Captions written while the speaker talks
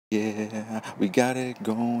Yeah, we got it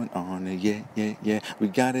going on, yeah, we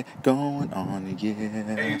got it going on, Hey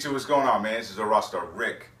yeah. YouTube, what's going on, man? This is the Rasta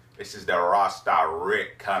Rick. This is the Rasta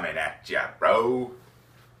Rick coming at ya, bro.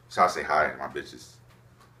 So I'll say hi to my bitches.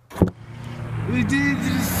 We did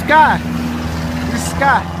the sky. The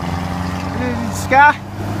sky. The sky.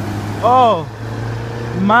 Oh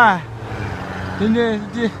my. And then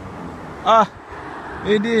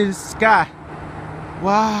it is sky.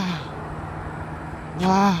 Wow.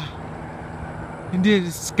 Wow. And then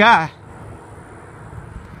the sky.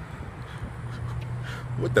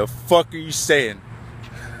 What the fuck are you saying?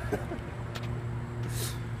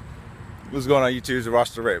 What's going on, YouTube? It's the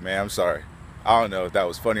Rasta Rick, man. I'm sorry. I don't know if that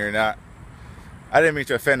was funny or not. I didn't mean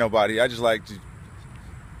to offend nobody. I just like to...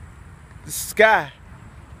 The sky.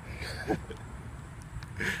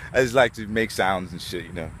 I just like to make sounds and shit,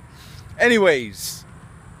 you know. Anyways,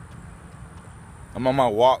 I'm on my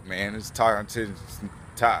walk, man. It's time to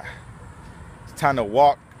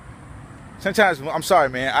walk. Sometimes, I'm sorry,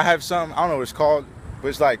 man. I have some, I don't know what it's called, but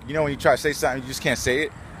it's like, you know, when you try to say something, you just can't say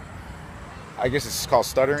it. I guess it's called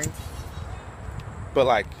stuttering. But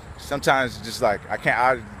like, sometimes it's just like,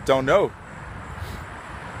 I don't know.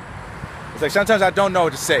 It's like sometimes I don't know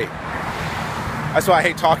what to say. That's why I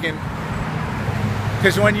hate talking.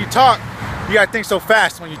 Because when you talk, you gotta think so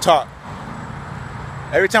fast when you talk.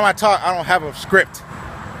 Every time I talk, I don't have a script.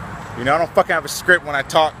 You know, I don't fucking have a script when I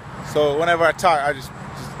talk. So whenever I talk,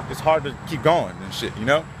 it's hard to keep going and shit, you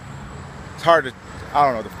know? It's hard to, I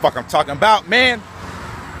don't know what the fuck I'm talking about, man.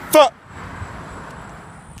 Fuck.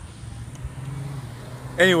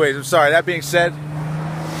 Anyways, I'm sorry. That being said,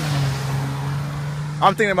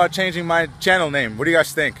 I'm thinking about changing my channel name. What do you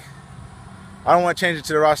guys think? I don't want to change it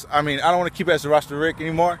to the Rasta. I mean, I don't want to keep it as the Rasta Rick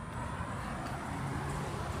anymore.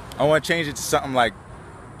 I want to change it to something like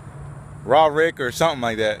Raw Rick or something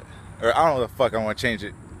like that. Or I don't know what the fuck I want to change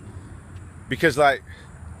it. Because like,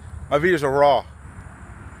 my videos are raw.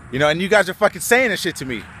 You know, and you guys are fucking saying this shit to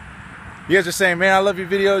me. You guys are saying, man, I love your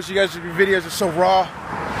videos. Your videos are so raw.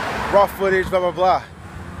 Raw footage, blah, blah, blah.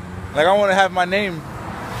 Like, I want to have my name,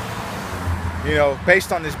 you know,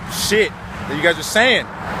 based on this shit that you guys are saying.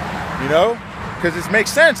 You know? Because it makes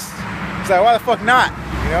sense. It's like, why the fuck not?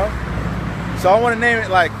 You know? So I want to name it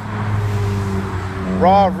like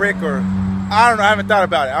Raw Rick or, I don't know, I haven't thought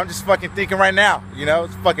about it. I'm just fucking thinking right now. You know?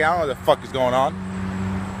 It's fucking, I don't know what the fuck is going on.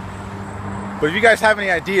 But if you guys have any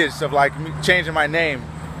ideas of like me changing my name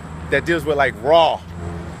that deals with like Raw,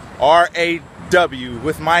 R-A-W,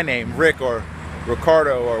 with my name, Rick or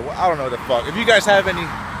Ricardo or I don't know what the fuck. If you guys have any,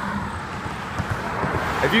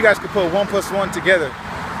 if you guys could put 1 + 1 together,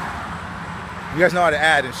 you guys know how to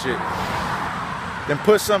add and shit, then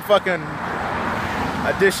put some fucking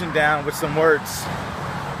addition down with some words.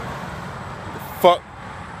 Fuck.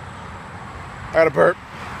 I got a burp.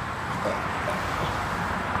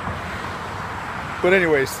 But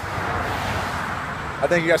anyways, I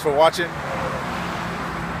thank you guys for watching.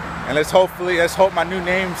 And let's hope my new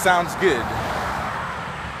name sounds good.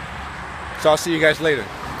 So I'll see you guys later.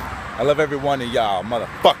 I love every one of y'all,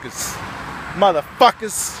 motherfuckers.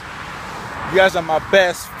 Motherfuckers. You guys are my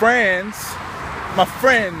best friends. My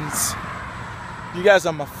friends. You guys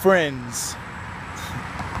are my friends.